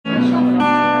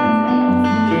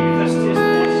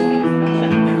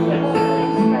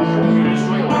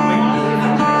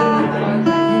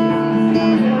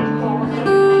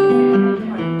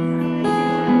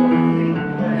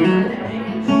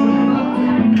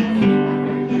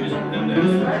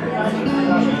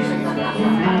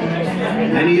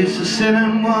used to sit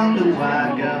and wonder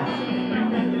why, girl,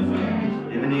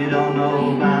 even you don't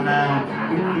know by now.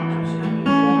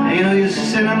 Ain't no use to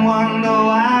sit and wonder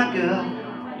why, girl,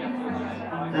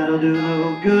 that'll do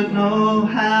no good, no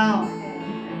how.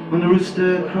 When the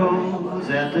rooster crows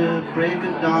at the break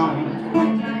of dawn,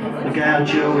 look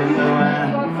out your window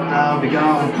and I'll be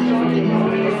gone.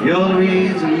 You're the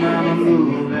reason I'm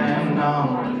moving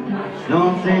on.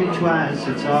 Don't think twice,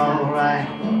 it's alright.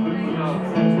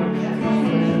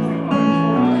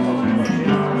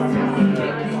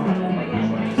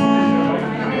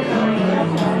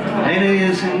 Ain't no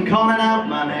use in calling out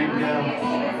my name, girl,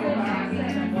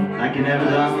 like you never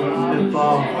done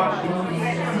before.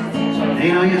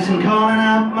 Ain't no use in calling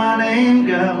out my name,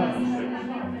 girl,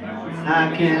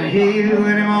 I can't hear you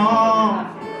anymore.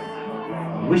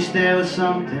 Wish there was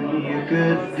something you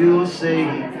could do or say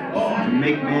to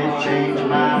make me change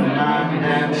my mind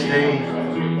and stay.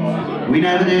 We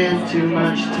never did too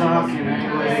much talking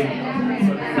anyway.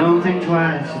 Don't think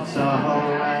twice, it's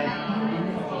alright.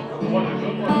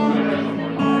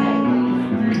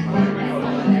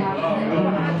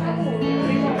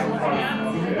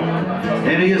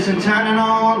 Ain't no use in turning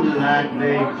on the light,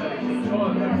 babe,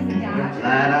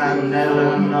 light I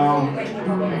never known.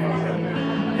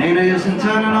 Ain't no use in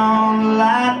turning on the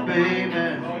light, baby,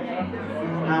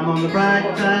 I'm on the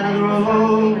bright side of the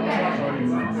road,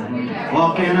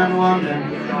 walking and wandering,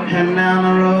 heading down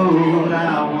the road.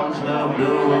 I once loved a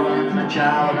woman, a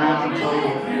child I'm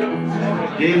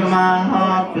told, gave her my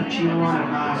heart but she wanted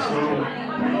my soul.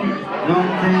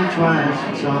 Don't think twice,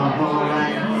 it's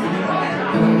alright.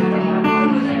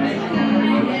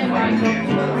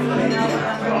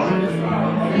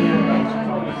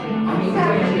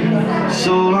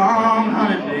 So long,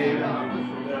 honey, baby,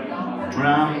 where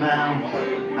I'm bound,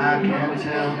 I can't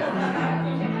tell.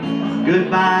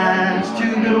 Goodbye's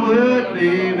too good a word,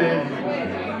 baby,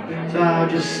 so I'll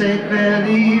just say fare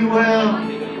thee well.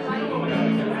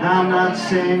 I'm not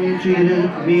saying you treated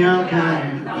me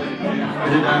unkind, but I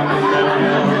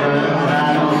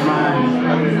don't mind.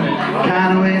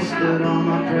 Kinda wasted all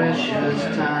my precious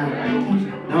time.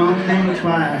 Don't think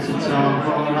twice, it's all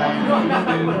alright.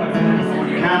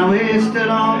 Kinda wasted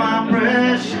all my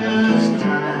precious